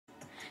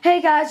Hey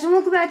guys, and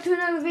welcome back to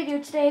another video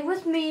today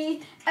with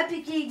me,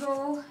 Epic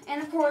Eagle,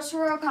 and of course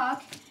Royal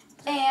Cock.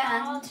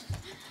 And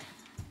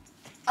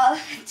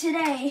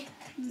today,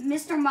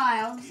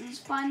 MisterMiles is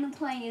finally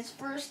playing his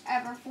first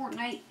ever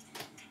Fortnite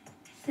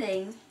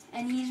thing,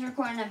 and he's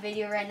recording a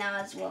video right now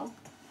as well.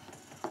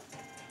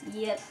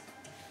 Yep.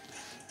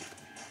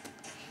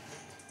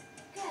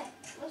 Okay,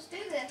 let's do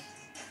this.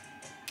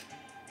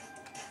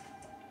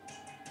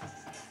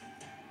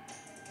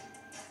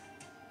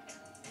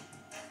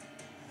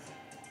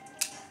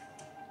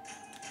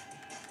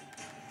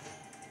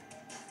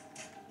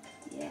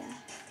 Yeah.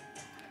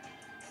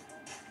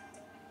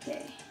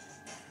 Okay.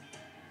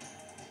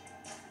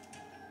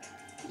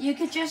 You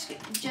could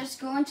just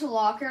go into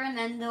locker, and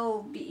then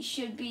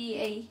should be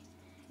a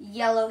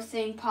yellow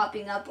thing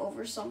popping up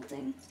over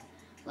something,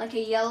 like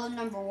a yellow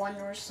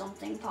 #1 or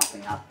something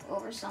popping up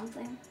over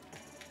something.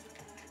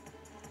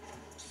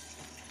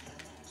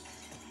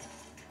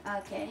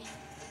 Okay.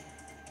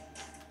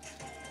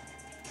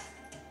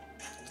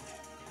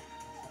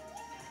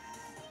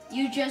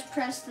 You just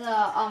press the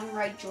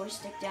right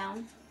joystick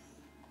down.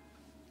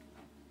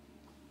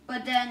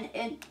 But then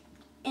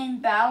in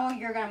battle,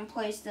 you're gonna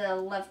place on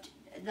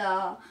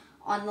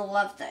the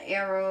left the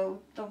arrow,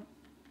 the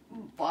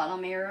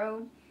bottom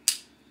arrow.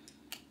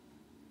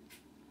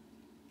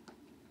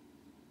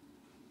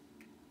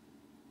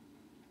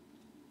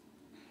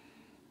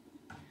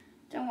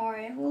 Don't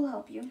worry, it will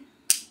help you.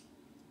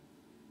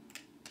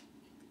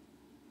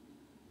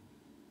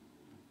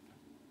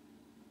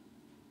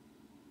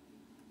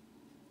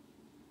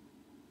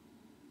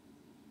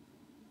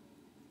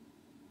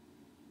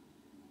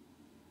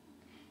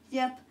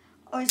 Yep,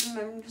 always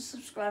remember to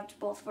subscribe to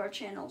both of our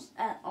channels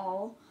at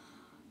all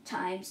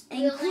times.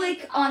 And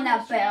click on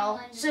that bell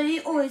so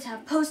you always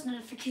have post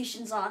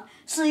notifications on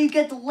so you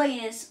get the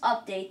latest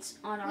updates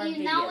on our videos.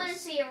 You now want to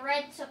see a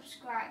red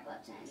subscribe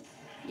button.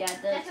 Yeah,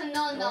 that's a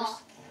no.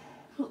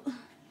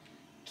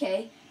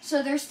 Okay,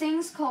 so there's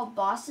things called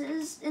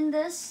bosses in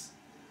this.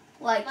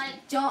 Like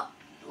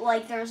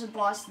there's a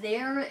boss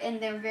there, and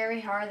they're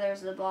very hard.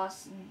 There's the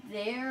boss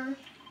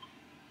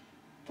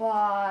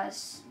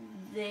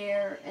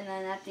there, and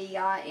then at the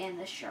yacht and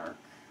the shark.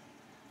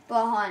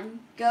 But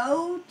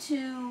go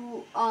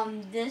to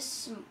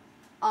this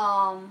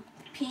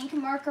pink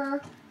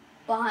marker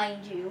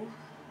behind you.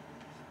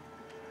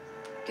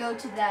 Go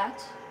to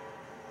that.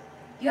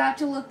 You have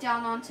to look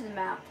down onto the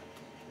map.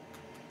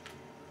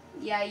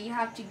 Yeah, you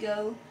have to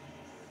go.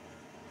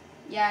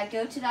 Yeah,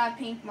 go to that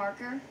pink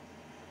marker.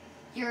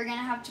 You're gonna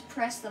have to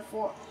press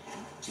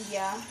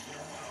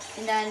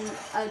and then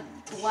a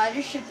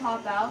glider should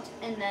pop out,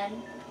 and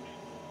then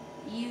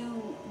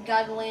you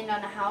gotta land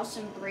on a house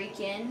and break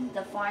in.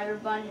 The fire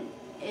button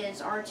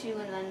is R2,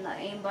 and then the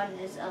aim button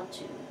is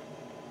L2.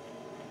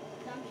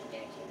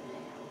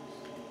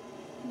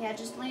 Yeah,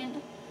 just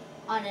land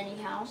on any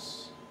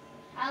house.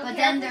 But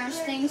then there's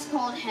things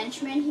called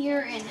henchmen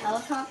here and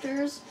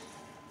helicopters.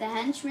 The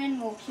henchmen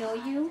will kill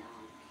you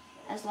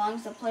as long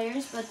as the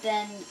players, but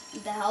then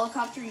the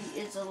helicopter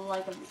is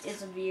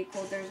a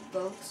vehicle. There's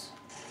boats.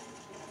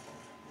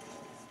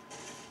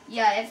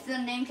 Yeah, if the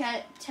name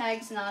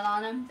tag's not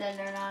on them, then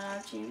they're not on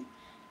our team.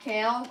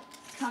 Okay, I'll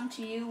come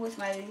to you with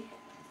my...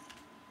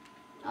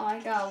 Oh, I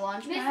got a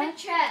launch pad. Mythic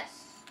chest.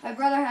 My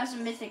brother has a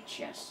mythic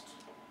chest.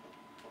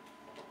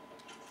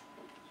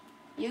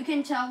 You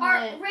can tell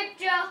what...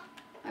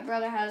 My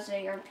brother has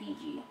a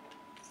RPG.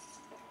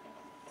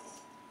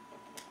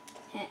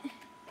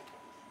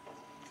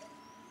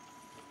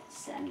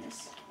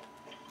 Sadness.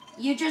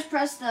 You just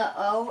press the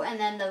O, and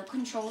then the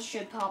controls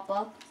should pop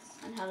up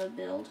on how to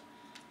build.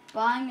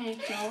 But I'm gonna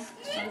kill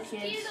some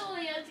kids. He's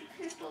only has a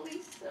crystal,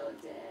 he's so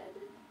dead.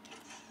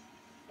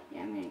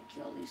 Yeah, I'm gonna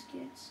kill these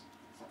kids.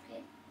 It's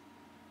okay.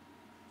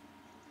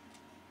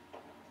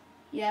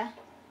 Yeah.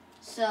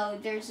 So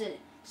there's it.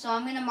 So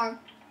I'm gonna mark.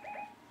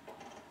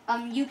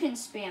 You can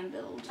spam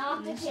build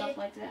and stuff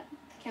like that.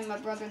 Okay, my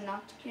brother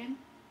knocked a kid.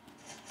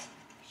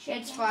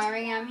 It's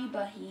firing at me,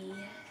 but he's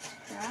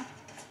crap.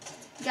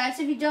 Guys,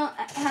 if you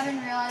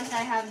haven't realized,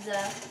 I have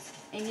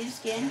a new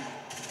skin.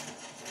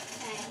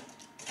 Okay.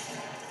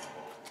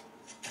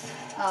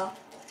 Oh.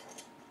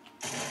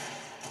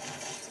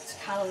 It's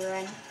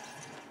coloring.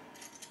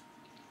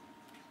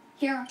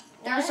 Here,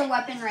 there's a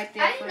weapon right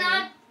there for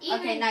you.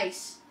 Okay,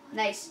 nice.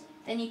 Nice.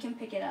 Then you can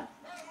pick it up.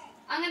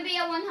 I'm gonna be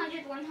at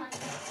 100.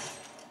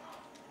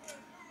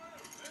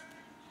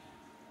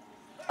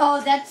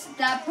 Oh, that's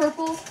that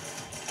purple.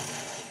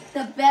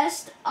 The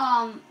best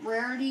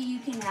rarity you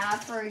can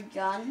have for a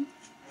gun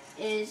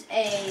is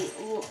a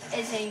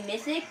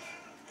mythic.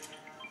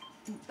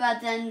 But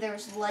then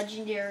there's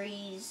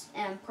legendaries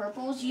and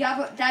purples.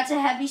 That's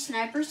a heavy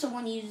sniper, so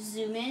when you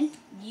zoom in,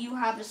 you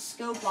have a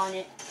scope on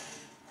it.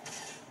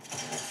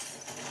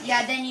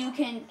 Yeah, then you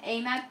can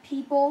aim at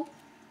people.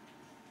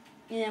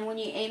 And then when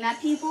you aim at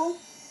people,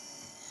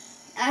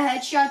 a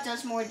headshot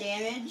does more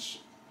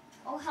damage.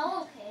 Oh,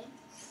 hello, kid.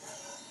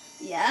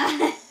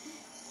 Yeah.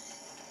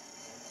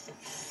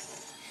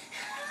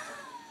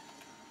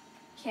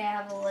 Okay, I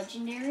have a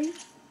legendary.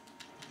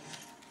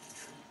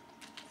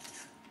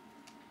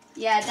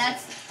 Yeah,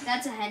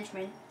 that's a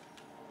henchman.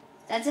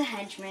 That's a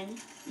henchman.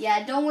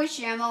 Yeah, don't waste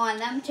your ammo on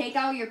them. Take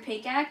out your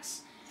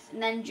pickaxe and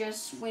then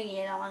just swing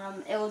it on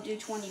them. It will do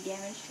 20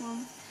 damage to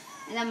them.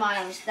 And then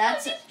Miles,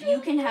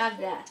 you can have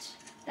that.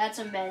 That's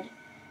a med.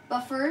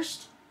 But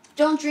first,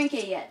 don't drink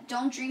it yet.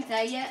 Don't drink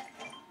that yet.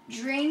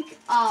 Drink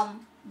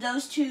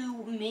those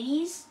 2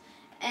 minis,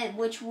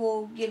 which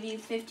will give you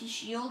 50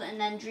 shield, and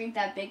then drink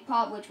that big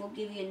pot, which will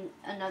give you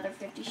another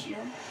 50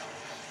 shield.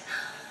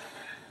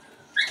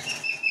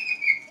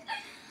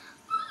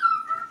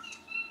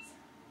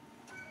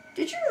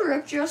 Did you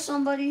rip drill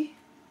somebody?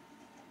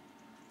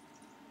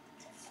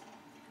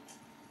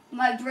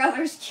 My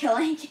brother's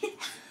killing it.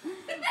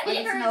 But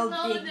it's no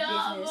big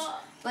business.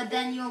 But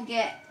then you'll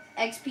get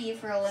XP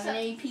for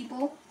eliminating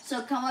people.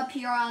 So come up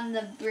here on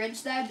the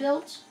bridge that I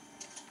built,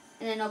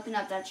 and then open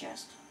up that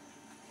chest.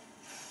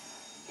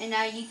 And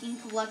now you can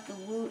collect the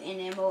loot and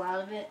ammo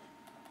out of it.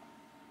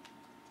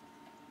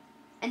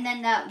 And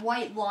then that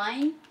white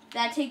line,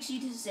 that takes you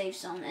to the safe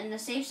zone. And the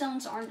safe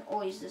zones aren't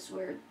always this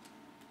weird.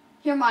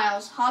 Here,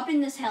 Miles, hop in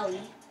this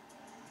heli.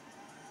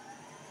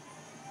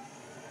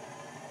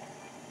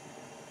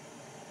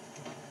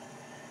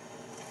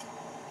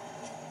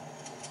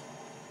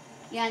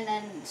 Yeah, and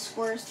then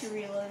squares to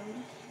reload.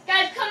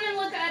 Guys, come and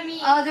look at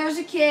me. Oh, there's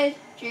a kid.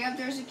 Jacob,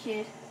 there's a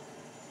kid.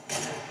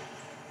 It's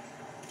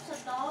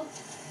a dog.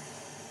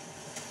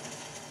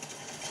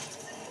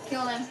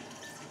 Kill him.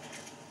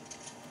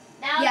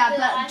 Now Yeah,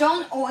 but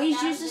don't always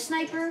use the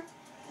sniper.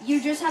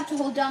 You just have to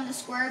hold down the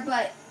square,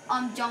 but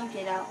don't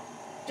get out.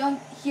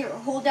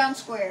 Hold down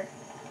square.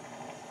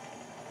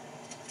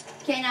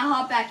 Okay, now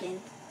hop back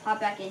in. Hop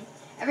back in.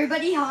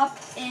 Everybody hop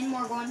in,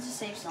 we're going to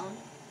safe zone.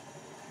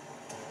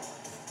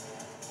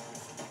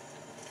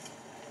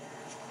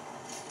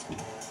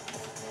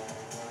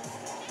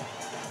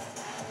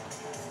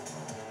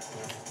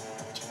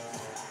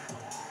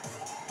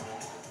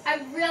 I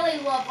really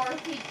love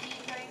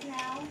RPGs right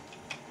now.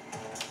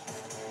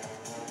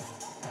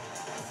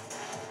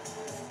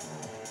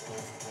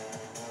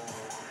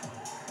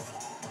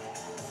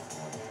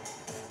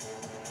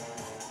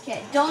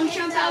 Okay, don't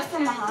jump out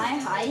from a high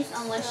height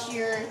unless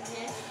you're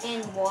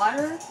in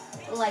water,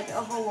 like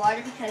over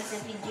water, because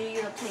if you do,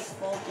 you'll take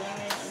full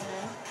damage, and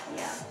then,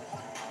 yeah.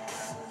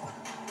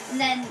 And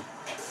then,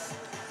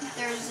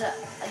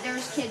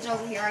 there's kids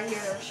over here, I hear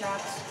their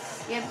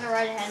shots. Yep, they're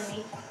right ahead of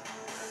me.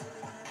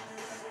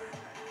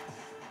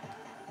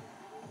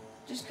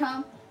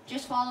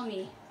 Just follow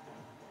me.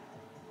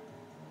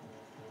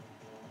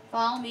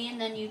 Follow me, and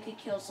then you could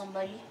kill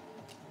somebody.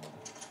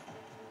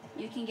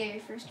 You can get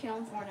your first kill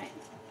in FORTNITE.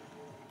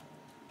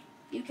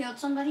 You killed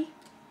somebody?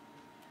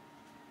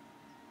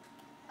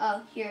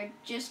 Oh, here,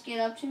 just get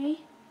up to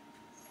me.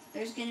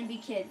 There's gonna be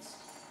kids.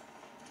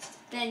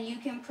 Then you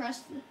can press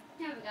the...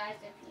 Yeah, but guys,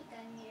 if you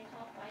guys need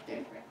help, I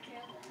can rip you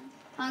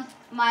then.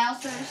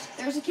 Miles,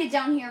 there's a kid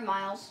down here,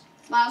 Miles.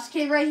 Miles,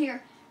 kid right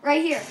here.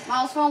 Right here.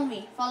 Miles, follow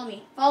me. Follow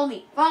me. Follow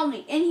me. Follow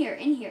me. In here.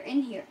 In here.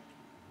 In here.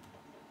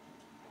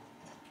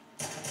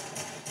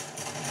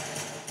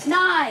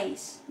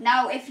 Nice.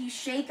 Now, if you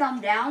shake them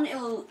down,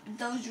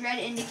 those red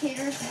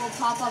indicators will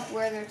pop up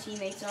where their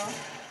teammates are.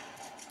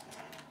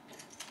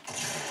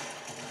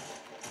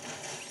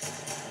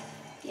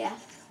 Yeah.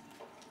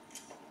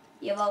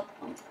 Yeah, well,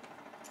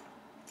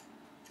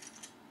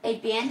 a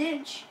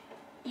bandage?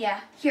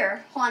 Yeah.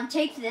 Here, hold on,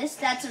 take this.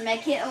 That's a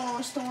med kit. It will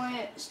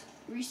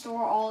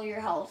restore all your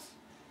health.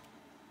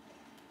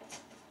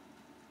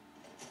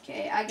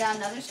 Okay, I got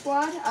another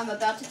squad. I'm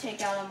about to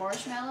take out a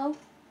marshmallow.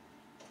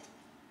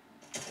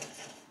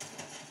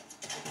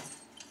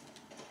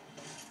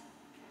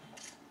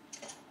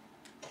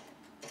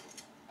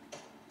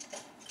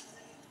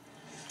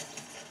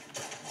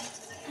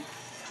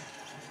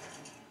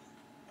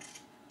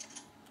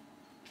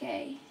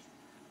 Okay.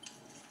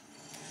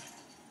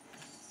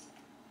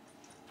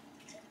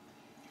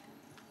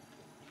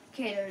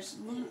 Okay, there's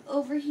loot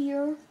over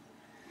here.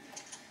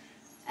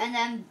 And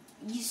then,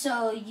 you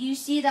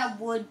see that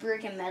wood,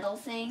 brick, and metal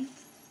thing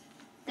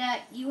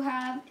that you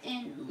have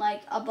in,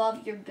 like,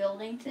 above your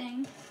building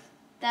thing?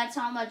 That's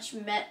how much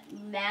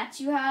mats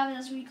you have,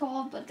 as we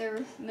call it, but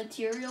they're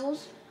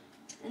materials.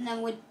 And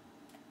then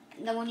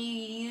when you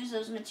use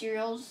those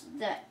materials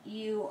that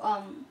you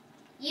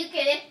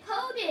get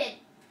exploded.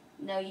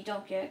 No, you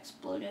don't get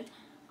exploded.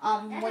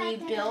 When you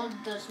build,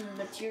 those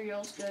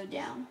materials go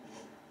down.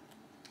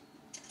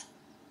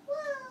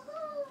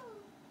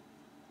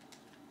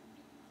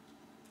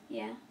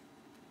 Yeah.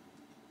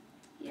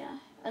 Yeah.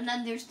 And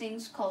then there's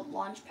things called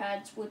launch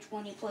pads, which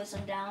when you place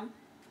them down,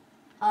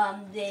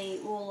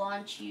 they will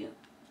launch you.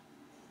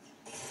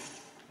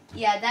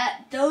 Yeah,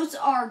 those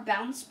are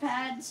bounce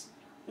pads.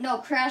 No,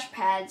 crash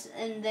pads,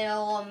 and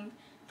they'll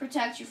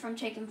protect you from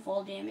taking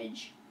full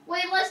damage.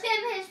 Wait, let's get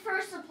him his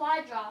first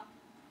supply drop.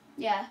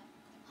 Yeah.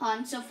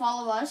 Han, so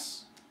follow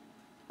us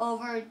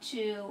over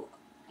to,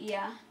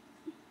 yeah.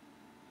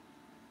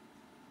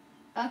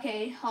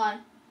 Okay, Han,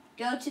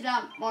 go to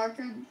that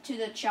marker, to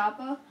the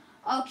chopper.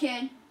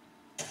 Okay.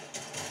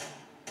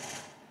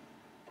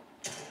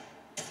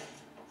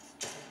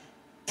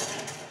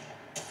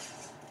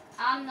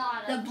 I'm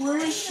not. The blue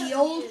is afraid of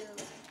shield. you.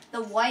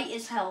 The white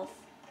is health.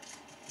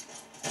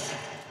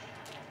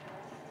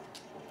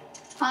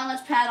 Come on,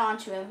 let's pad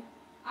onto him.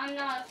 I'm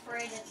not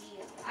afraid of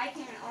you. I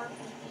can RPG.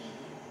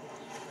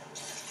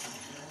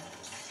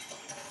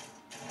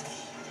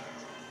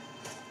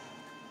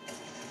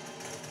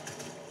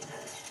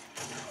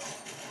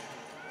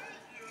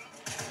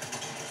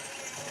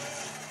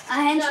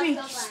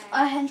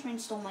 A henchman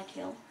stole my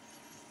kill.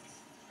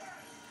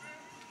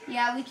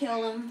 Yeah, we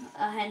killed him.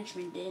 A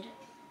henchman did.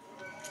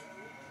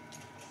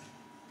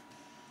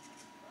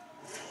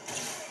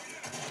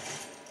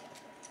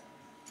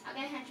 I'll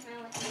get a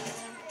henchman with me.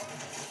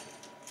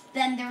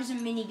 Then there's a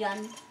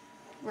minigun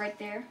right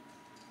there.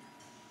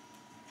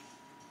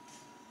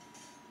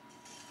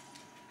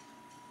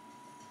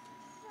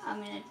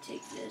 I'm gonna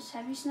take this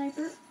heavy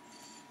sniper.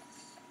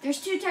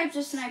 There's two types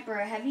of sniper.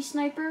 A heavy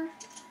sniper,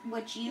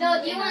 which you...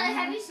 No, do you want a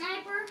heavy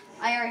sniper?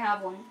 I already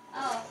have one.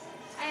 Oh,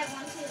 I have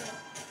one too.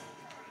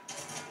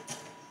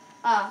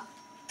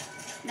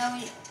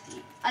 No,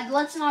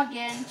 let's not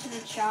get into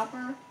the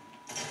chopper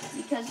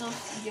because they'll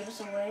give us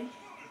away.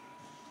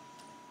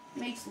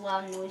 Makes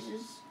loud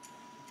noises.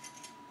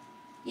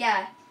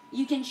 Yeah,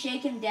 you can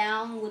shake him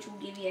down, which will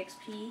give you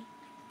XP.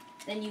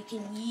 Then you can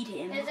yeet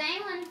him. Does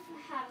anyone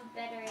have a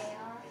better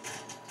AR?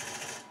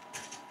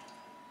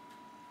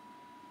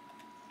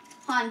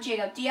 Han,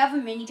 Jacob, do you have a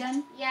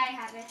minigun? Yeah, I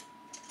have it.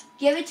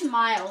 Give it to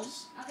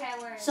Miles. Okay,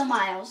 where is So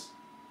Miles.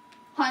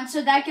 Han,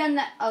 so that gun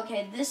that,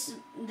 okay, this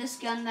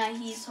gun that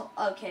he's,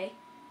 okay.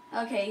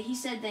 Okay, he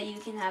said that you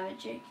can have it,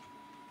 Jake.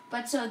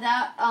 But so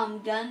that,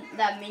 gun,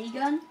 that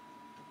minigun,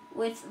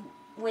 with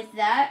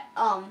that,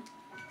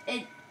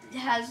 it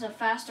has a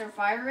faster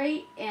fire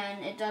rate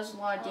and it does a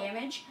lot of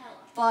damage. Hello.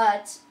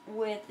 But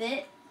with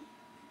it,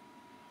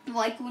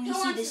 like when you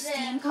see the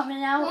steam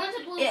coming out,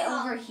 it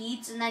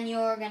overheats and then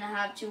you're gonna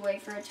have to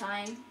wait for a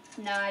time.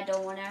 No, I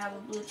don't want to have a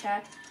blue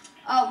tack.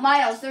 Oh,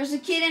 Miles, there's a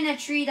kid in a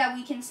tree that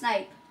we can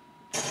snipe.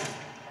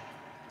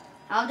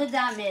 How did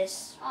that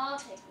miss? I'll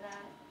take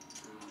that.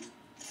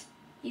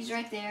 He's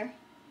right there.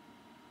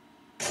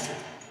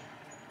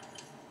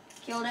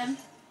 Killed him.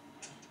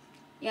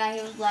 Yeah,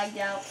 he was lagged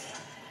out.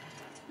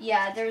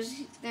 Yeah,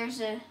 there's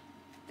a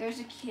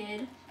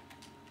kid.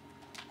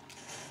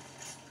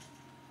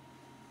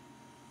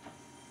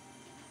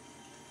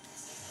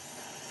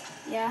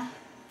 Yeah.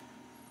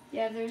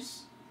 Yeah,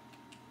 there's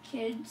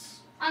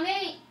kids. I'm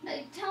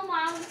gonna tell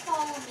Mom to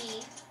follow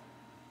me.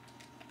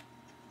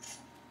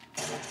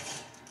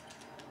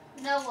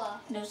 Noah.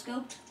 No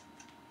scoped?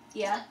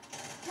 Yeah.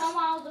 Tell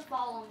Miles to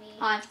follow me.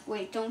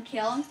 Wait, don't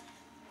kill him.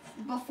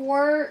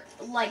 Before,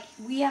 like,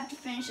 we have to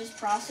finish this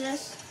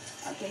process.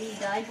 Okay, he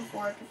died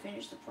before I could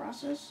finish the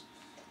process.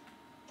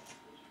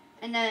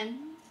 And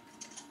then,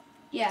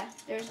 yeah,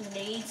 there's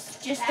nades.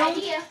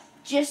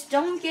 Just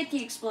don't get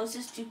the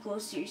explosives too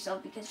close to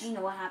yourself because you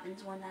know what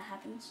happens when that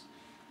happens.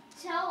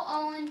 Tell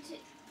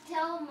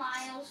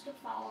Miles to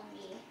follow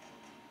me.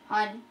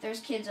 Han,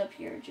 there's kids up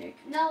here, Jake.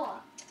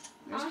 Noah.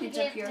 There's kids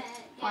up here.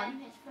 Get him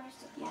his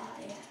first supply.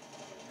 Yeah.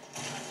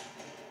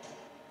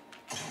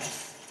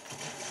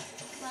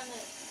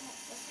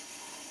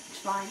 It's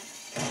fine.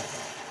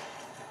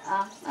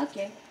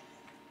 Okay.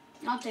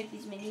 I'll take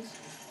these minis.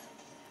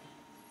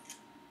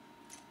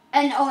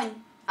 And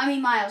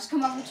Miles,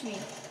 come over to me.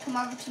 Come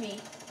over to me.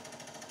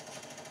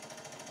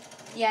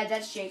 Yeah,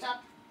 that's Jake.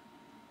 Stop.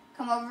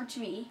 Come over to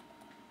me.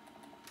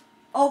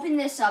 Open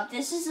this up.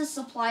 This is a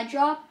supply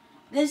drop.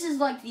 This is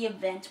like the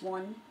event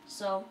one.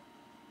 So,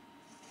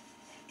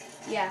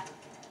 yeah.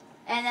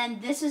 And then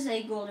this is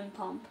a golden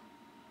pump.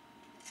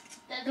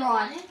 Go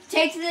on.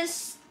 Take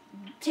this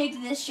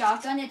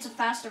shotgun. It's a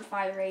faster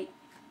fire rate.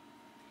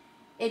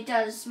 It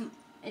does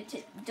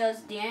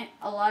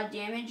a lot of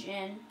damage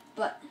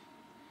but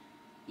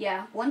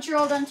yeah, once you're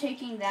all done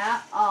taking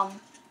that,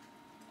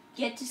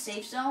 get to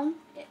safe zone.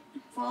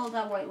 Follow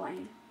that white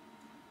line.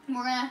 We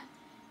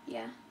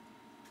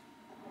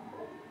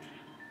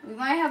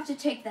might have to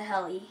take the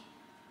heli.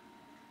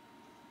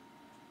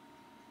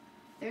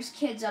 There's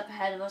kids up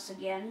ahead of us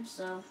again,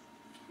 so.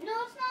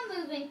 No, it's not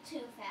moving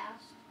too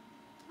fast.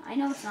 I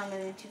know it's not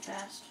moving too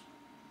fast.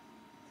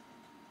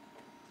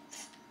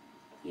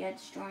 Yeah,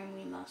 destroying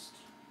we must.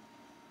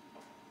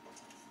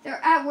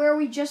 They're at where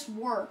we just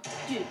were.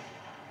 Dude.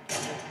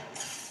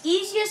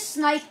 Easiest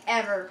snipe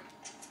ever.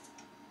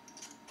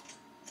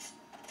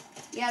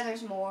 Yeah,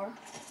 there's more.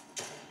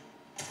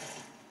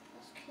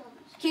 Let's kill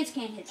these. Kids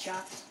can't hit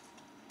shots.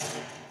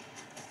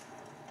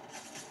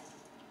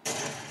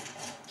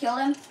 Kill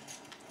him.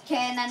 Okay,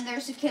 and then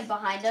there's a kid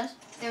behind us.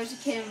 There's a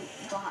kid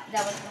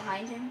that was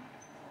behind him.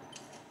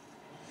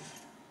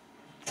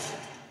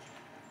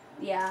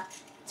 Yeah,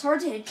 it's hard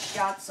to hit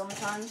shots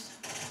sometimes.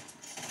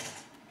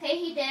 Okay,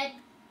 he did.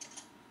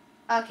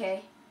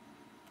 Okay.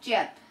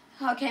 Jep.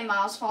 Okay,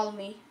 Miles, follow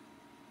me.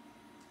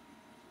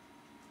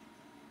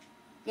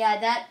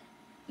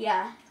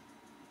 Yeah.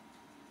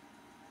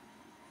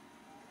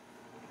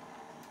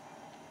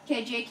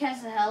 Okay, Jake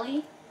has the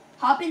heli.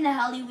 Hop in the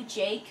heli with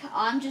Jake.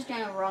 I'm just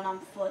gonna run on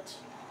foot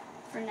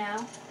for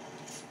now.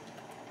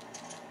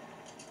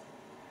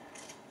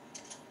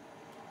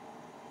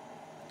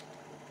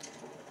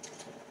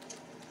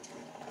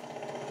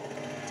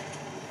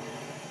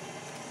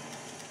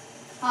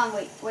 Hold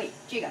on, wait,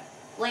 Jacob.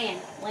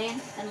 Land,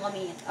 and let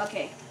me in.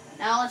 Okay,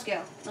 now let's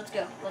go. Let's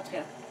go.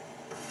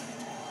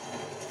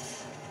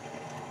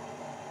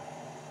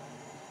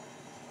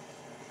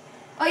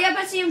 Oh, yeah,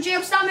 I see him.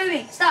 Jacob, stop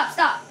moving. Stop.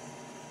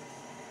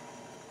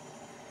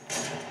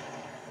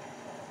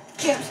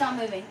 Jacob, stop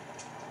moving.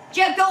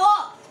 Jacob, go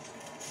up.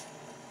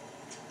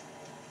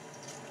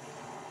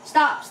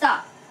 Stop.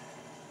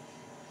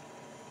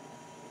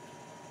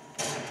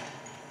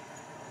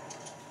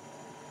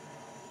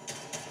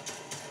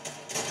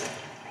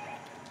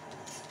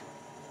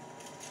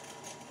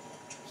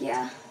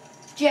 Yeah.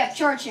 Jacob,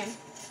 charge him.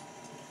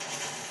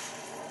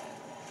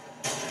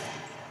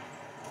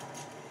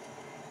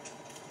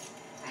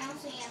 I don't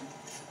see him.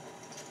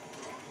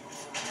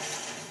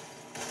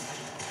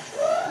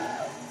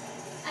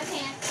 I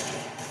can't.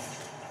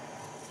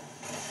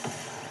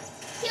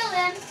 Kill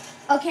him.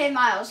 Okay,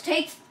 Miles,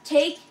 take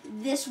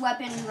this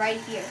weapon right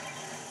here.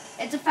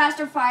 It's a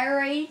faster fire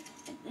rate.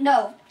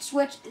 No,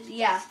 switch.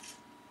 Yeah,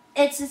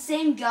 it's the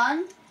same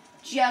gun,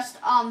 just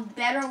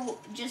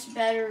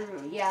better.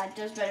 Yeah, it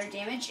does better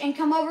damage. And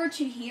come over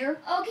to here.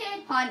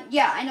 Okay. Han,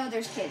 yeah, I know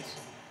there's kids.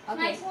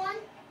 Okay. Snipe one.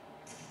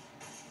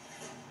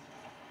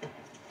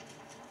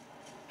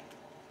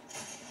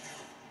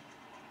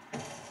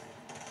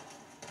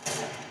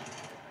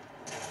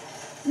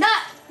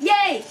 Not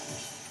yay,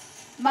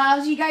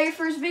 Miles, you got your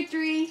first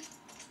victory.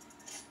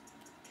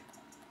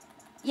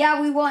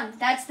 Yeah, we won.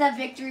 That's the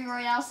victory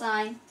royale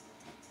sign.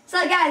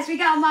 So, guys, we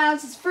got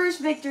Miles' first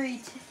victory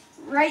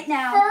right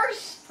now.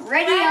 First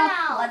Ready round.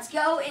 up. Let's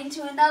go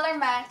into another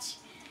match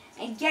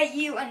and get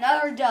you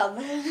another dub.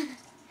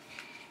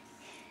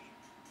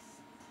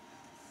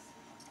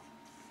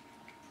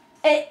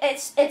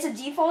 It's a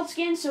default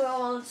skin, so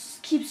it'll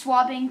keep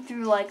swapping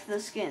through like the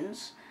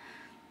skins.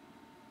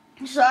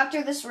 So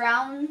after this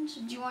round,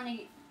 do you want to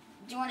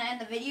end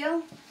the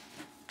video?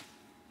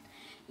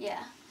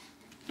 Yeah.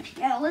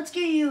 Yeah, let's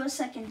give you a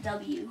second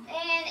W.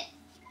 And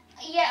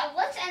yeah,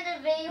 let's end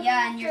the video.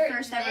 Yeah, in your after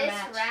first ever this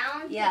match.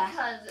 round Yeah.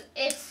 because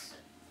it's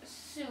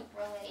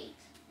super late.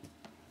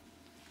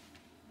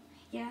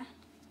 Yeah.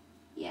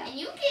 Yeah. And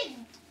you get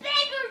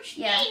better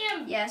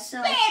stadium. Yeah,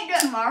 so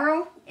Better.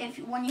 tomorrow,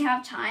 when you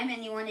have time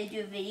and you want to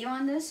do a video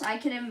on this, I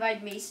could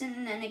invite Mason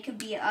and then it could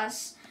be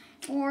us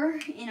four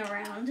in a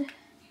round.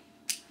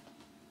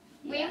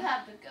 We Yeah.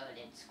 have the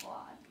goated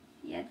squad.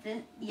 Yeah.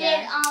 Did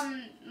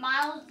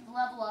Miles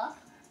level up?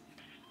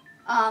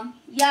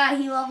 Yeah,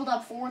 he leveled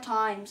up 4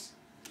 times.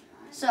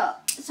 So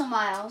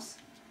Miles,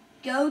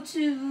 go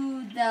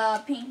to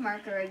the pink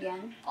marker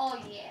again. Oh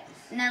yes.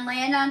 And then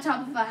land on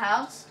top of a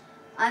house.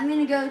 I'm going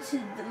to go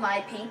to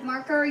my pink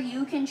marker.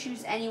 You can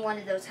choose any one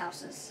of those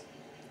houses.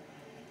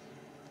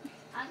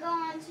 I'm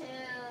going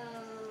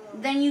to...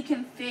 Then you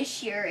can fish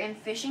here in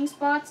fishing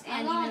spots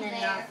and I'm even going in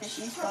there.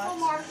 non-fishing Purple spots.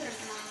 marker's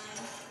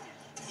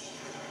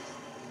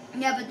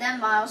mine. Yeah, but then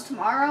Miles,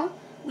 tomorrow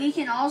we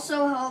can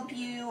also help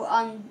you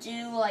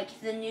do like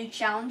the new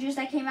challenges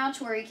that came out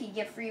to where you can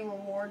get free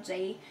rewards,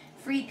 a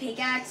free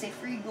pickaxe, a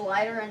free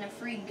glider, and a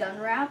free gun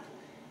wrap.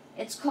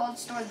 It's called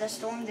the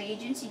Storm the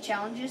Agency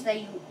challenges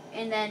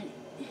and then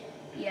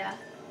yeah.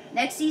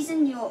 Next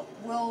season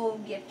we'll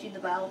gift you the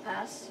battle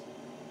pass.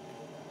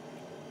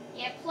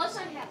 Yeah, plus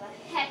I have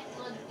a heck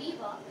load of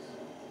V-Bucks.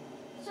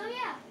 So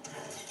yeah.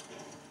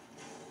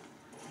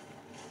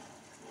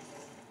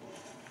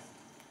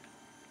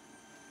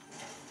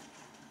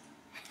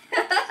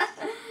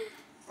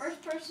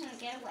 First person to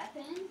get a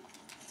weapon.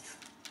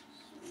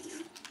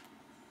 Sweet.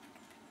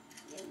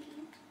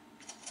 Yummy.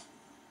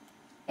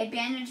 A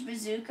bandage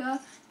bazooka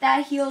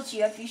that heals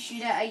you if you shoot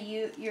it at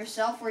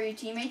yourself or your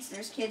teammates.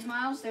 There's kids,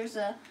 Miles. There's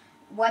a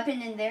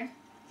weapon in there.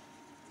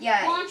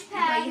 Yeah, Launch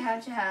pad. but you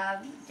have to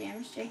have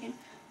damage taken.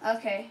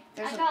 Okay,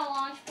 I got a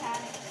launch pad.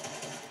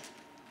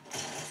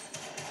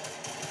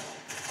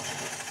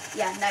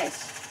 Yeah,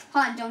 nice.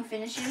 Han, don't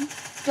finish him.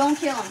 Don't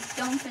kill him.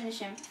 Don't finish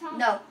him. Huh?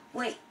 No,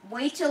 wait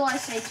till I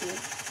say to.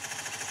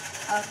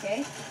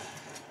 Okay.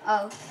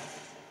 Oh,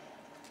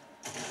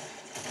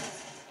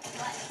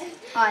 What?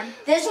 Han.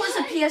 This was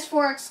a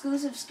PS4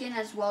 exclusive skin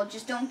as well.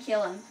 Just don't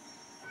kill him.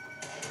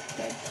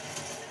 Okay.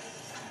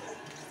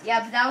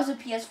 Yeah, but that was a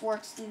PS4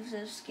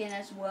 exclusive skin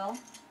as well.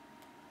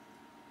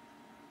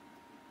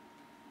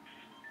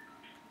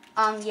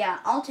 Yeah,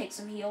 I'll take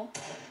some heal.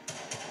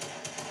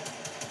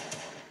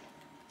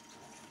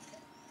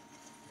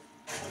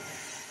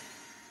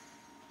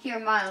 Here,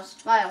 Miles,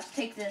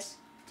 take this.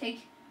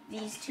 Take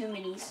these 2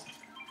 minis.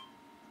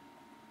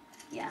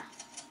 Yeah,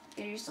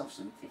 get yourself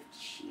some 50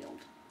 shield.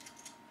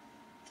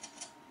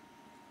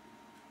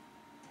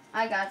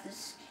 I got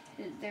this,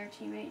 their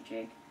teammate,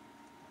 Jake.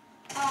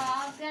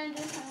 Oh, I'm gonna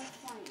do something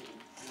funny.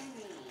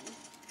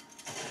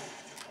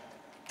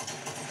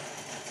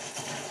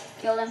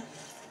 Kill him.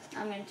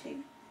 I'm gonna take.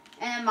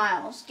 And then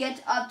Miles,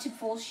 get up to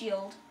full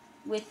shield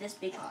with this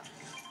big pot.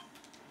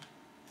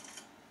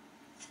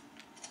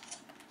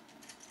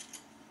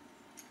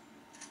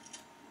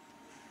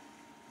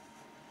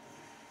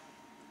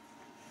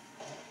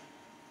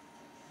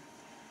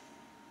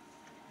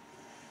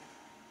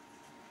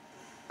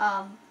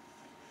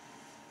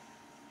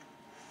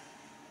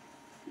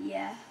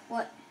 Yeah.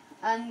 What?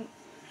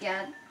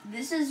 Yeah.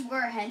 This is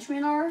where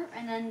henchmen are,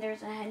 and then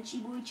there's a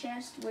henchy boy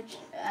chest, which,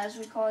 as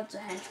we call it, it's a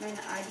henchman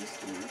ID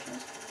steamer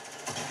chest.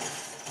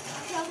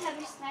 Killed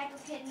heavy sniper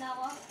kid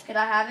Noah. Could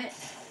I have it?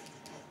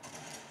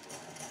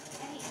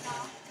 And he's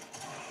not.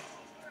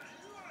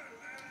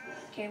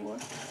 Okay,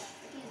 what?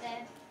 He's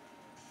dead.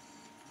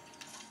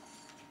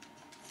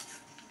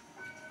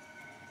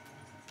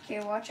 Okay,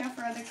 watch out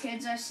for other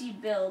kids. I see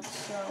builds,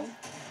 so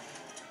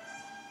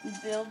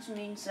builds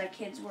means that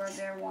kids were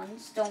there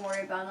once. Don't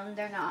worry about them.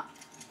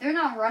 They're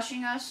not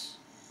rushing us.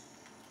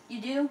 You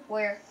do?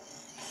 Where?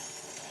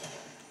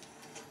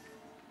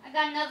 I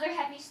got another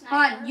heavy sniper.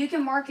 Han, you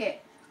can mark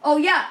it. Oh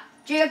yeah,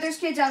 Jacob, there's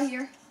kids out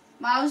here.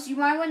 Miles, you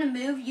might want to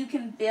move. You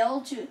can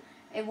build to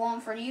a wall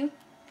in front of you.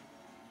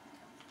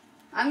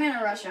 I'm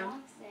gonna rush him.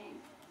 One thing.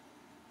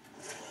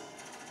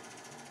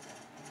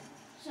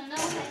 So no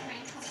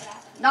headbang comes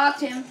back. Knocked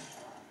him.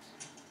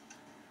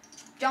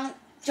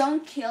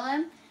 Don't kill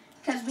him,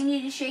 because we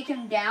need to shake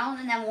him down,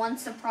 and then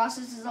once the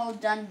process is all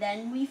done,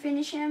 then we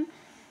finish him.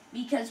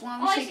 Because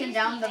when we shake him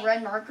down, the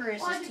red marker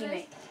is his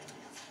teammate.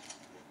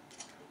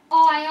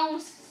 Oh, I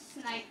almost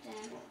sniped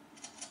him.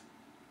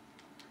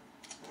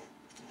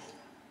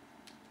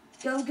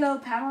 Go, go,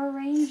 Power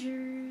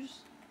Rangers.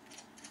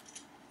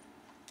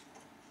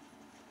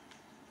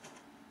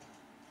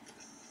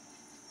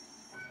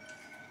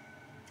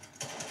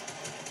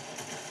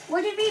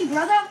 What do you mean,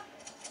 brother?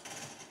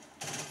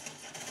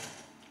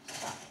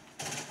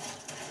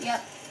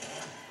 Yep.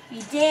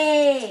 He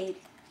did.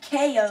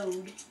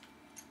 KO'd.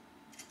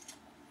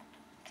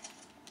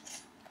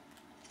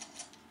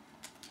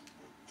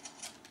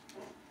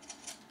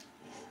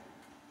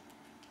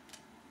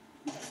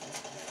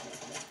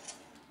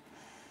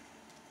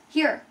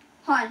 Here,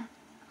 Han,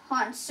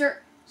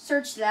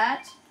 search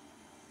that.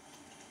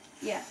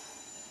 Yeah.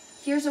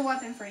 Here's a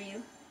weapon for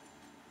you.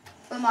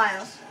 But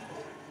Miles.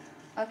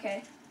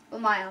 Okay, but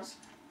Miles.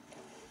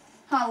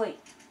 Han, wait.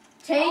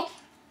 Take,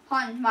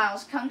 Han,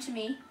 Miles, come to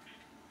me.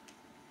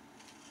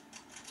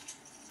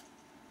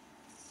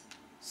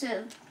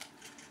 So,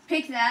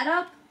 pick that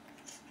up,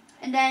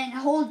 and then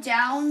hold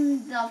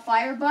down the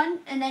fire button,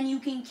 and then you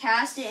can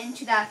cast it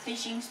into that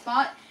fishing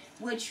spot,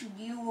 which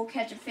you will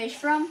catch a fish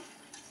from.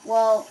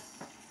 Well,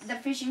 the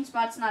fishing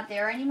spot's not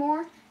there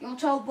anymore. You'll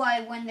tell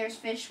by when there's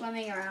fish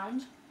swimming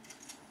around.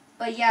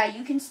 But yeah,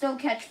 you can still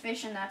catch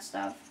fish and that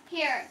stuff.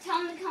 Here,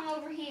 tell him to come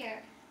over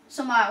here.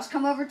 So Miles,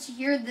 come over to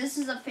here. This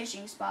is a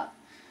fishing spot.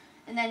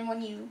 And then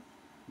when you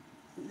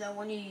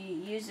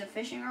use a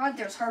fishing rod,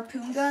 there's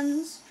harpoon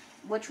guns,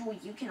 which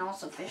you can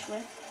also fish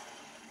with.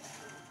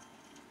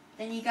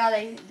 Then you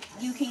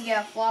can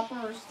get a flopper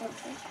or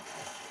stickfish.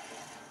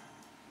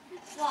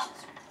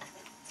 Flops.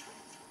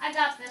 I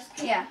got this.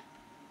 Kid. Yeah.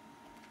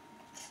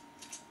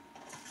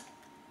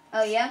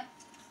 Oh, yep.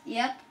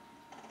 Yep.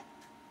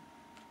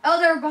 Oh,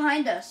 they're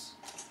behind us.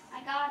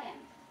 I got him.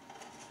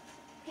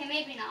 Okay,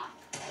 maybe not.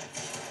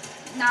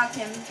 Knocked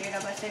him,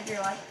 Jacob. I saved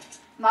your life.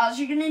 Miles,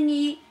 you're gonna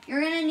need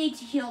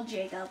to heal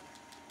Jacob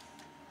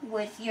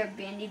with your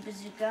bandy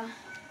bazooka.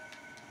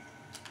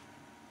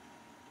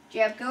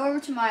 Jacob, go over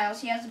to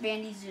Miles. He has a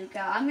bandy bazooka.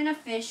 I'm gonna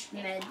fish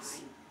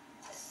meds.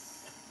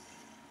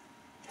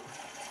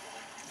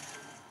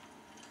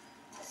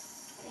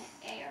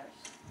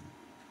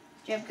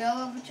 Jacob,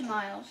 go over to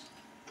Miles.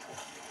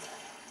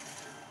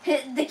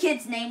 The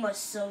kid's name was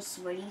so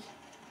sweaty.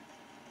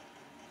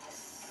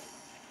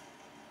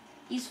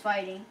 He's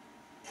fighting.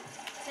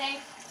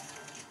 Thanks.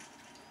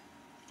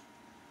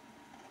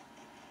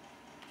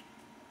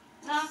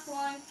 Knocked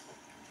one.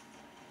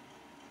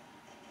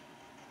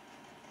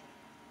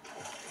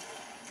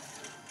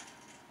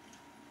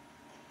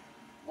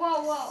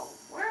 Whoa, whoa.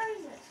 Where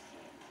is this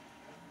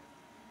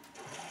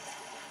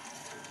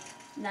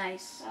kid?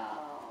 Nice. So,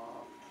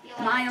 you like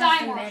Miles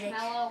die the medic.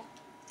 marshmallow.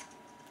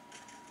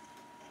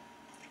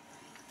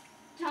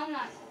 Tell him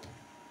not.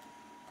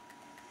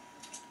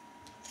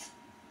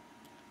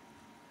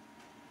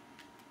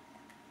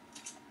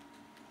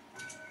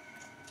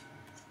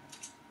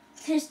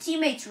 His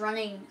teammate's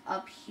running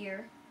up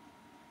here.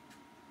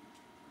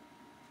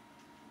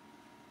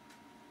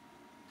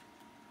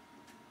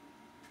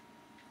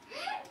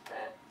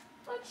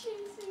 I'm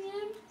chasing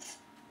him.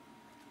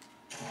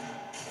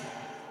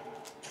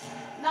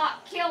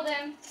 Not killed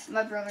him.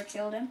 My brother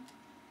killed him.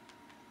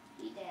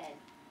 He did.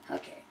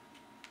 Okay.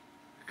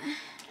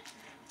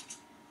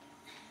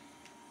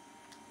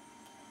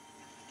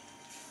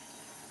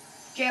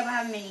 Jacob, I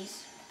have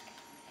minis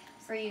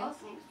for you. Oh,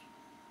 thanks.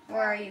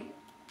 Where are you?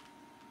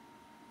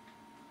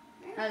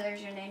 Oh,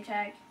 there's your name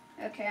tag.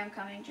 Okay, I'm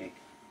coming, Jake.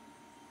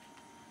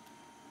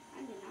 I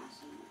did not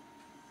see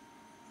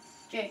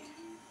it. Jake,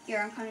 here,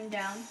 I'm coming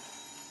down.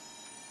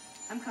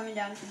 I'm coming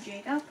down to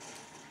Jacob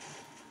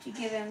to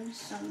give him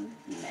some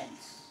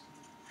meds.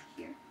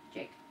 Here,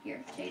 Jake,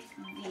 here, take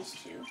these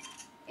two.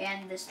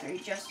 And this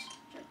three,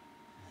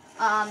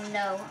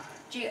 no.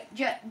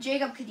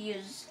 Jacob could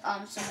use,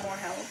 some more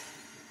help.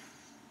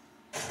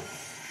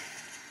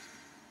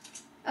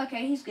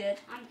 Okay, he's good.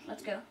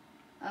 Let's go.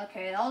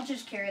 Okay, I'll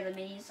just carry the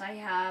minis. I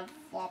have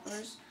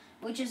floppers.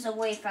 which is a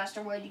way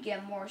faster way to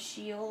get more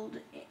shield.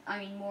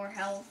 More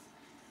health.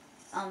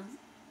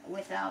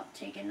 Without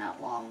taking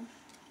that long.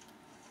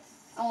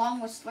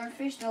 Along with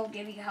slurpfish, they'll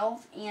give you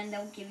health and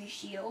they'll give you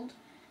shield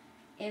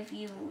if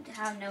you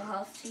have no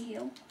health to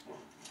heal.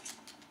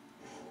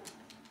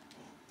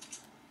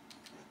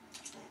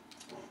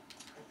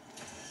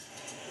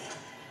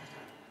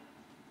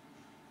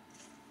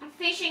 I'm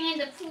fishing in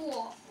the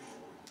pool.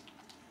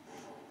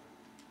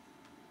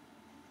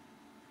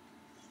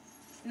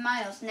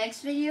 Miles,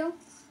 next video,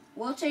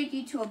 we'll take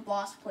you to a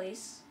boss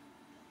place.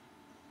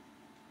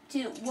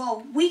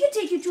 We can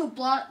take you to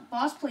a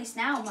boss place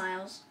now,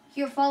 Miles.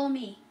 Here, follow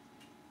me.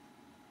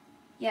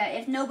 Yeah,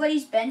 if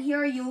nobody's been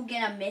here, you'll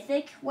get a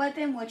mythic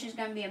weapon, which is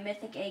going to be a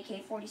mythic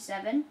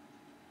AK-47.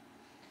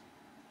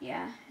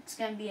 Yeah, it's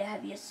going to be a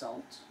heavy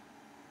assault.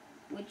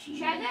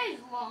 Should I guys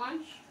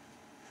launch?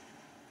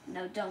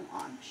 No, don't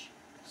launch.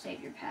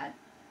 Save your pad.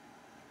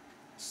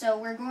 So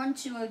we're going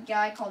to a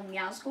guy called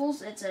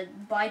Meowskulls. It's a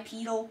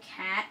bipedal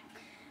cat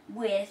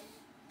with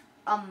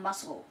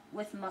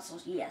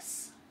muscles,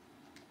 yes.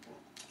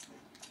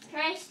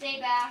 Try to stay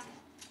back.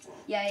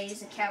 Yeah,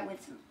 he's a cat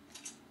with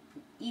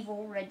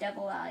evil red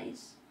devil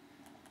eyes.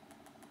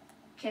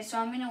 Okay, so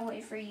I'm gonna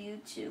wait for you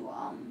to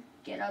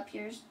get up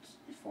here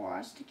for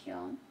us to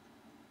kill him.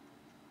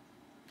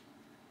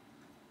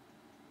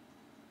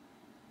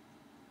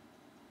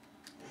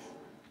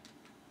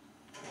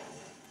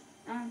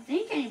 I don't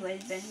think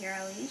anybody's been here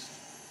at least.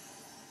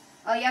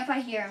 Oh, yep,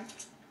 I hear him.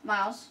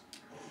 Miles.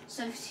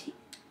 So,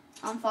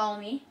 follow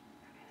me.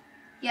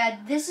 Yeah,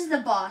 this is the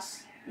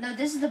boss. No,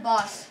 this is the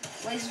boss.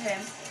 Wait for him.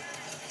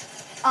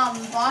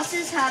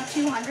 Bosses have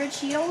 200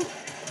 shield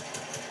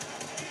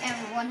and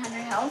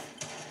 100 health.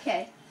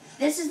 Okay,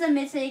 this is the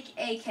mythic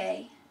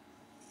AK.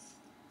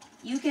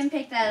 You can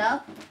pick that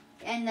up,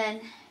 and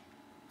then,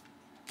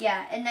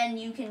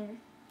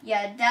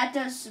 that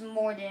does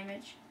more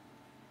damage.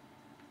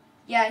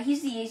 Yeah,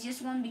 he's the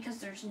easiest one because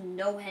there's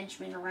no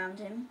henchmen around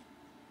him.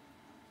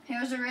 He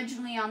was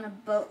originally on the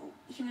boat.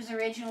 He was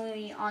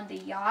originally on the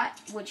yacht,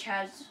 which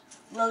has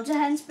loads of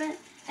henchmen,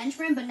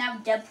 but now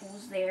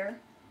Deadpool's there.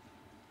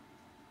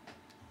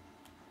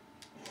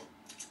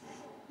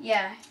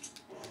 Yeah.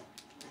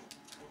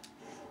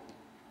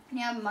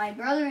 Yeah, my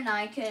brother and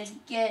I could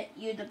get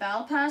you the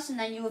battle pass, and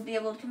then you would be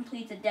able to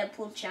complete the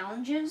Deadpool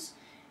challenges.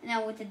 And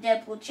then with the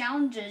Deadpool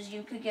challenges,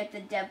 you could get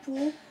the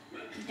Deadpool,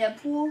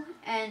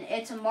 and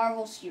it's a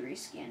Marvel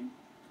series skin.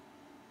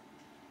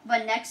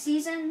 But next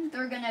season,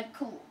 they're gonna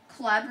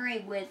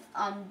collaborate with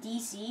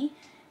DC,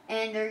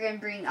 and they're gonna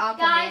bring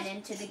Aquaman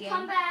into the game.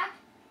 Come back.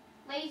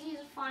 Lazy's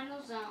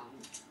final zone.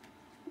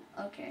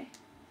 Okay.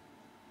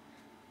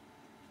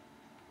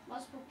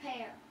 Let's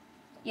prepare.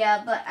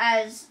 Yeah, but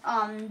as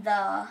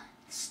the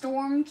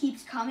storm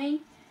keeps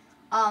coming,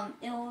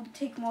 it'll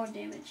take more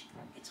damage.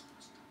 It's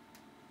almost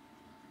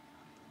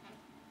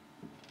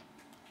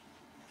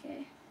done.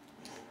 Okay.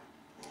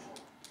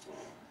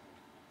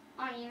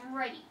 I am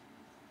ready.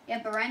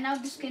 Yeah, but right now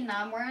the skin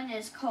I'm wearing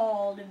is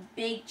called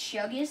Big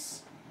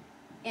Chuggus,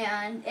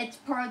 and it's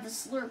part of the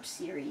Slurp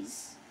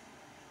series.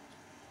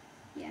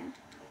 Yeah.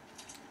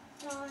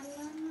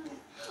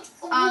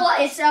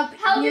 What? It's up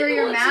How near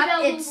your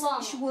map. It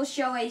llama? will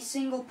show a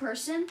single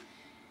person.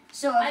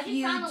 So if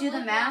you do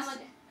the math,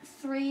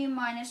 3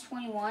 minus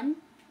 21,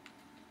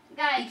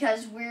 Guys,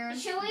 because we're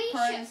should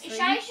part of 3.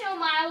 I show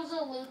Miles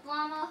a loot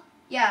llama?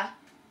 Yeah.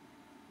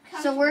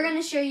 So we're going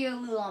to show you a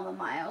loot llama,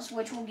 Miles,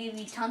 which will give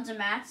you tons of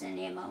mats and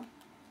ammo.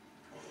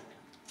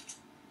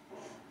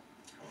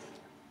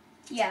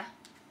 Yeah.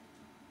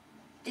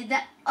 Did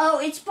that... Oh,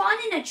 it spawned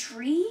in a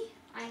tree?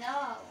 I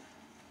know.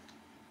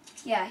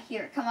 Yeah,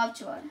 here, come up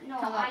to it. No,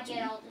 come I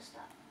get all this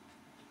stuff.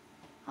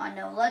 Oh,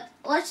 no,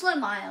 let's let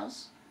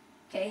Miles.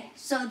 Okay,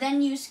 so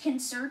then you can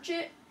search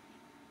it.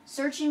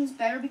 Searching's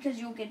better because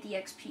you'll get the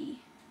XP.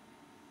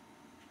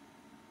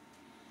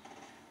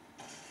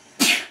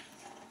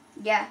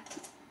 Yeah.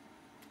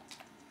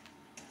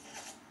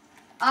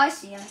 I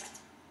see him.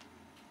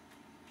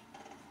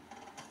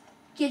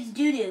 Kids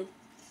doo-doo.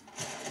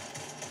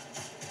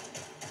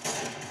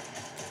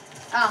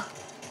 Ah,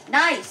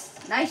 nice.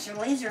 Nice, you're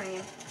lasering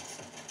him.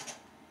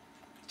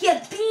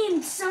 Get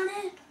beamed,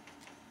 sonny.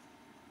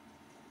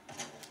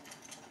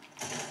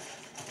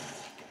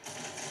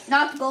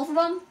 Knocked both of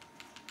them.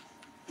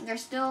 They're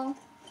still...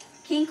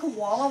 King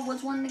Koala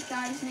was one of the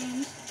guys'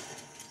 names.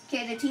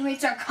 Okay, the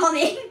teammates are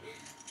coming.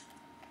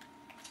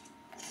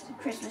 It's a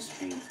Christmas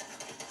tree.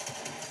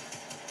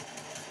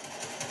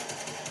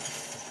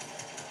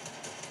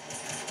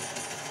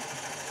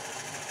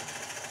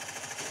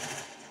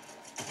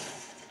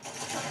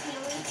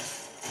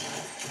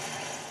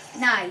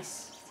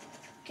 Nice.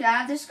 Can I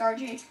have this scar,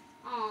 Jake?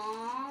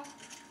 Aww.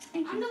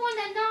 Thank you. I'm the one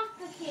that knocked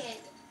the kid.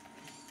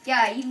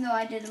 Yeah, even though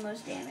I did the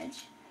most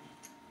damage.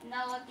 No,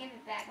 I'll give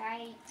it back.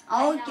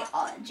 I'll get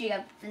Jake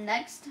up the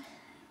next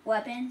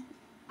weapon.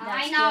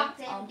 I knocked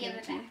it. Give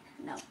it back.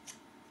 No.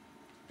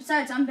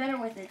 Besides, I'm better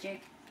with it,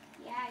 Jake.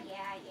 Yeah,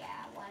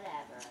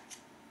 whatever.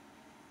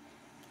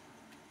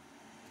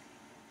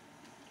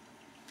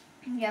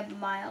 Yeah, but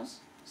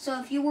Miles. So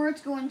if you were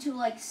to go into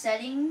like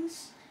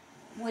settings,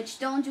 which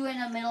don't do it in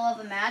the middle of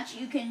a match,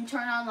 you can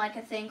turn on like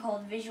a thing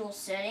called visual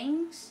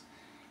settings,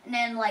 and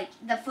then like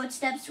the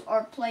footsteps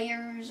are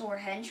players or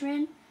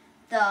henchmen.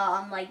 The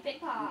like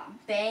Big pop.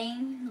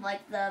 bang,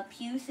 like the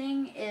pew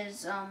thing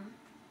is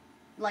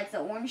like the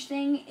orange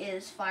thing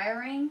is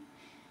firing,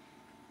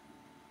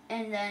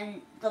 and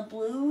then the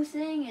blue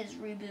thing is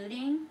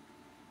rebooting.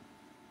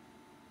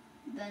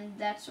 Then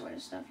that sort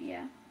of stuff,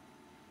 yeah.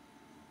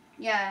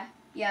 Yeah,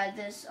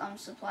 this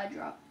supply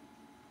drop.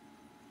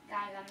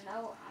 Gotta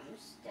know I'm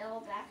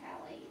still back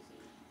at lazy.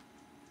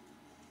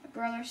 My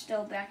brother's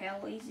still back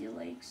at Lazy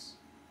Lakes.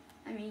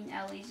 I mean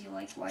at Lazy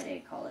Lake, why do they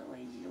call it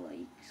Lazy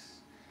Lakes?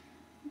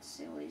 Let's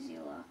say Lazy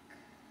Luck.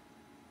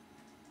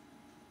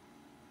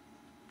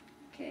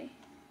 Okay.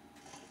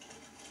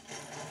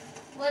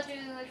 What do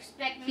you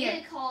expect me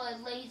Here. to call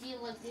it? Lazy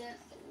Lagoon?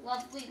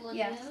 Lovely Lagoon?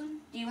 Yeah.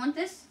 Do you want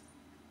this?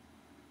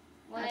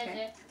 What is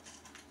Okay. it?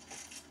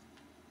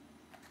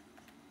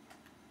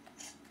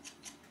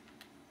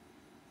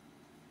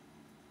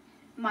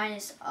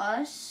 Minus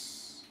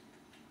us,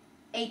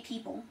 8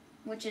 people,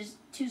 which is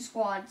 2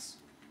 squads.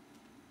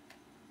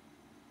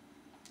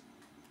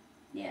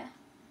 Yeah.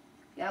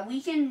 Yeah,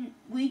 we can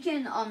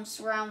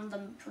surround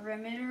the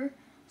perimeter,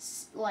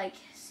 like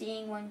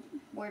seeing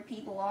where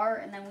people are,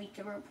 and then we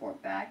can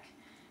report back.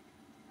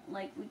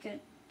 Like we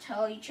could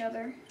tell each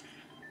other,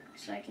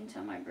 so I can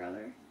tell my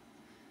brother.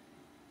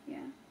 Yeah.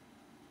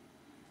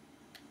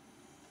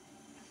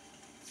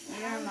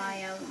 You're my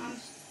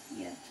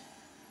yeah.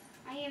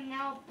 I am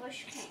now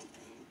bush camping.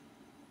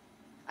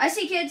 I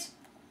see kids.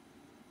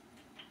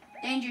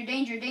 Danger,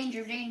 danger,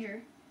 danger,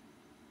 danger.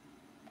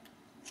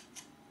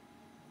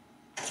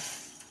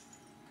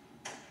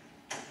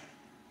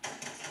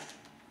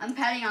 I'm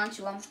padding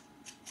onto him.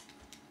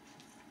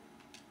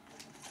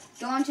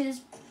 Go onto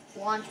this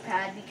launch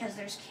pad because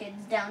there's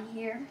kids down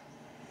here.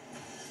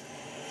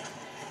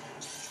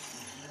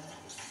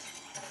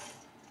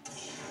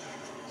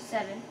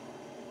 Seven.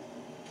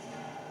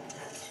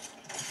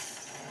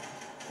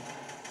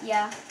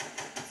 Yeah.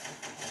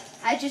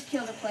 I just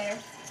killed a player.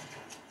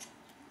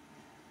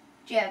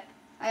 Jep,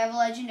 I have a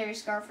legendary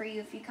scar for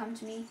you if you come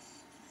to me.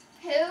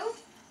 Who?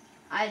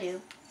 I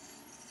do.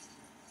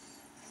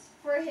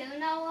 For who,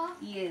 Noah?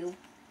 You.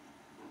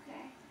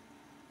 Okay.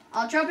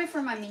 I'll drop it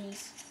for my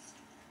minis.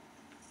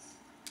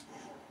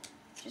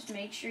 Just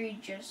make sure you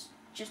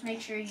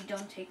make sure you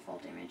don't take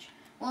fall damage.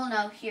 Well,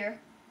 no, here.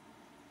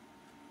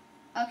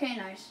 Okay,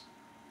 nice.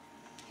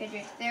 Okay,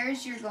 Jake,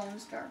 there's your golden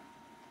scar.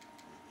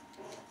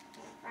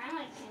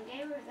 Finally, can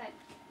get rid of that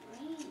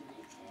green.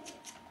 Okay.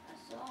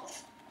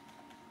 Assault.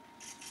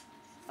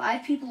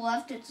 5 people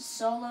left. It's a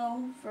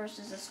solo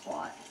versus a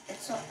squad.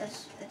 It's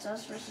us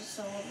versus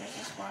solo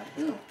versus squad.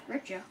 Ooh,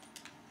 ripped ya.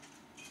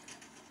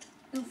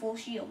 Ooh, full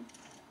shield.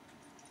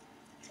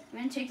 I'm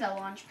gonna take that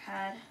launch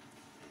pad.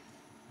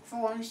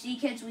 For when we see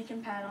kids, we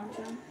can pad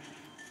onto them.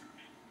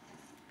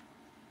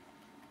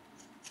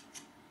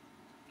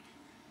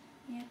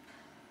 Yep.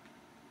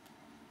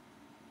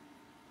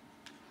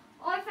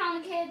 Oh, I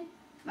found a kid.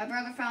 My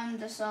brother found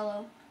the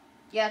solo.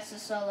 Yeah, it's the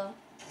solo.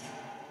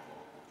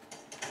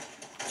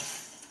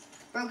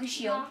 Broke his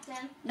shield. Knocked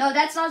him. No,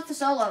 that's not the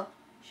solo.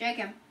 Shake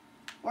him.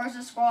 Where's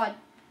the squad?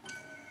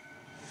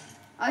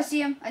 I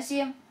see him. I see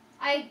him.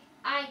 I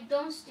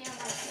don't steal my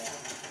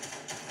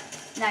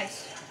kill.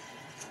 Nice.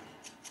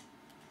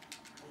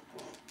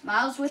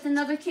 Miles with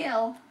another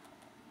kill.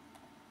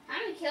 How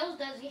many kills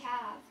does he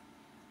have?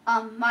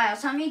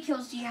 Miles, how many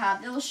kills do you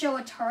have? It'll show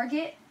a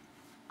target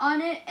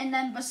on it, and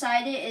then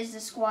beside it is the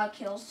squad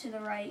kills to the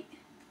right.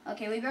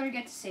 Okay, we better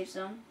get to safe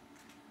zone.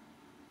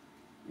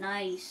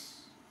 Nice.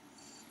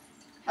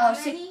 How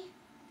Oh, many?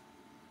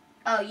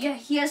 Oh, yeah,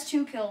 he has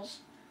 2 kills.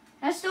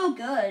 That's still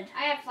good.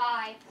 I have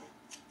 5.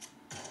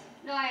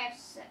 No, I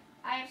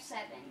have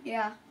 7.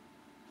 Yeah.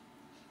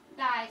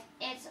 Guys,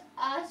 it's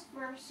us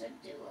versus a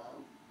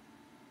duo.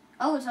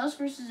 Oh, it's us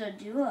versus a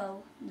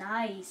duo.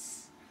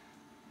 Nice.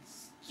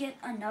 Let's get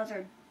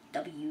another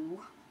W.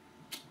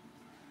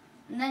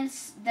 And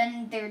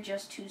then they're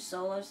just 2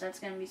 solos. That's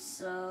gonna be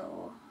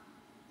so.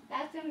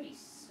 That's gonna be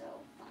so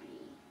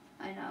funny.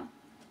 I know.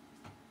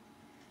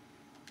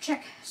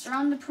 Check.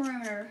 Surround the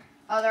perimeter.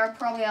 Oh, they're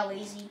probably all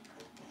lazy.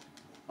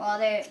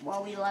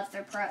 While we left,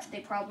 they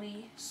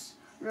probably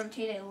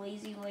rotated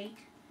Lazy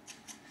Lake.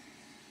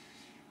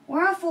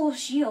 We're at full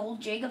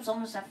shield. Jacob's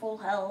almost at full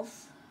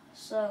health.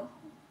 So.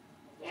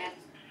 Yeah,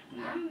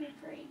 I'm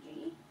pretty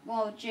G.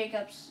 Well,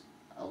 Jacob's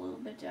a little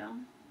bit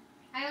down.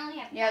 I only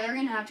have. Yeah, they're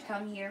gonna have to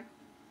come here.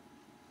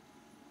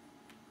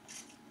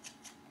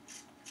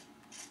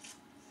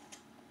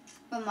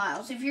 But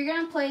Miles, if you're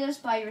gonna play this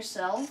by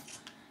yourself,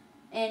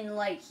 and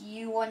like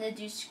you want to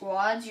do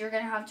squads, you're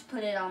gonna have to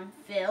put it on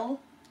fill.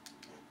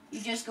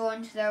 You just go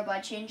into there by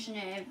changing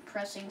it and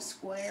pressing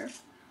square.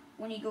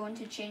 When you go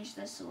into change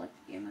the select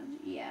game mode,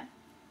 yeah.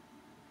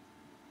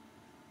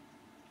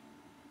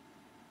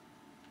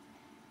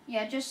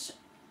 Yeah,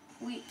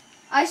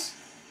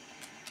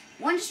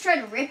 one just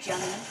tried to rip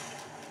Johnny.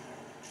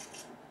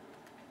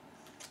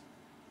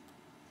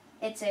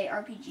 It's a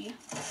RPG.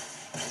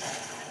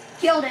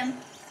 Killed him.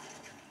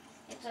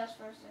 It's us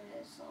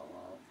versus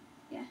solo.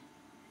 Yeah.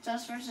 It's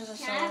us versus a Can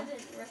solo. I have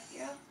the rift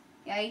hero?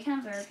 Yeah, you can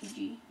have the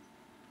RPG.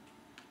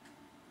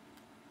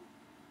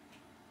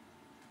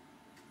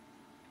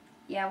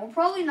 Yeah, we're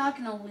probably not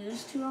gonna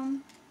lose to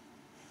him.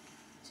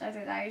 So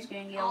either that or he's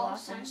gonna get All of a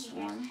lost in sudden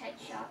a he storm. just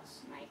headshot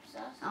snipes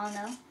us. I don't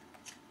know.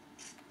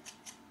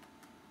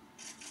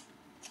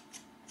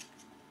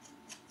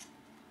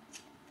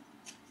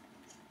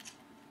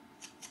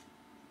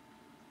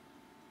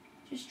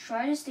 Just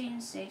try to stay in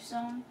the safe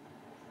zone.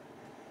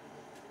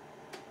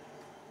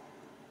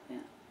 Yeah.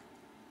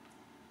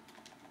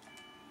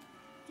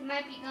 He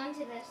might be going to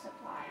the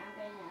supply. I'm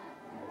gonna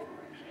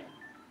merge it.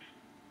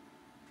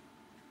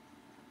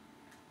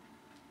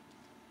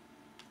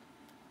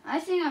 I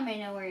think I may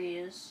know where he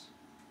is.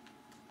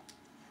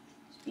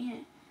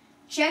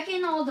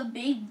 Checking all the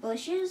big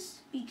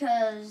bushes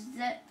because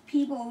that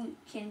people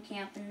can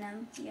camp in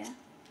them. Yeah.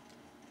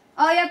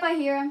 Oh, yep, I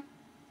hear him.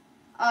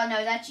 Oh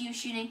no, that's you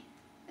shooting.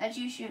 That's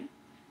you shooting.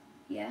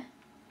 Yeah.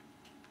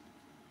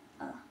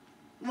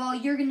 Well,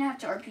 you're gonna have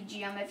to RPG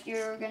him if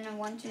you're gonna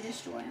want to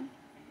destroy him.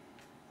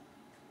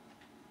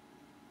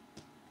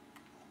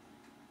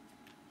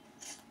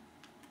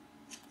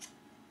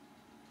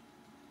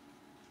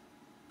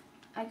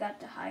 I got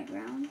the high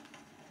ground.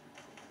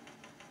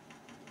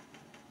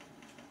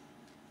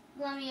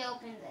 Let me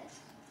open this.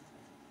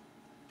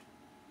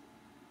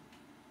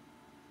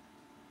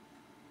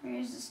 Where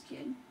is this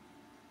kid?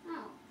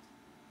 Oh.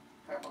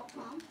 Purple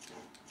plum.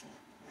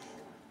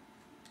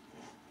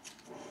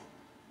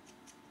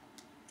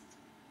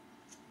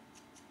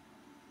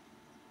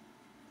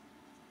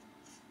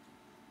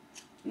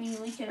 I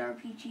mean, we could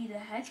RPG the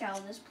heck out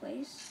of this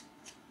place.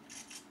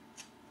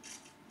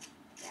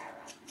 Yeah,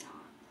 right,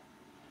 not.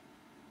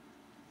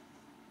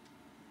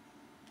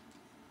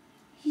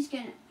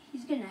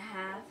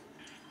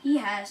 He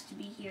has to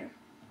be here.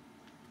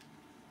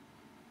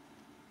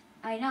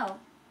 I know.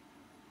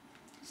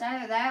 It's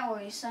either that or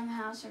he's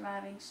somehow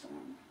surviving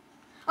storm.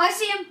 Oh, I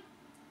see him!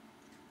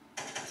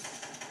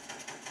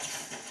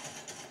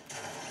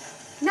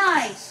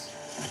 Nice!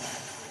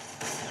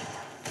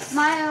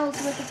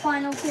 Miles with the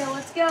final kill.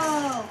 Let's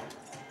go!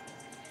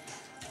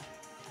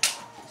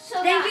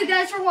 So Thank you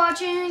guys for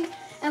watching,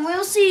 and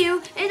we'll see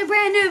you in a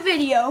brand new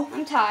video.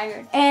 I'm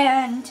tired.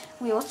 And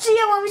we will see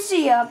you when we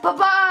see you.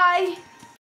 Bye-bye!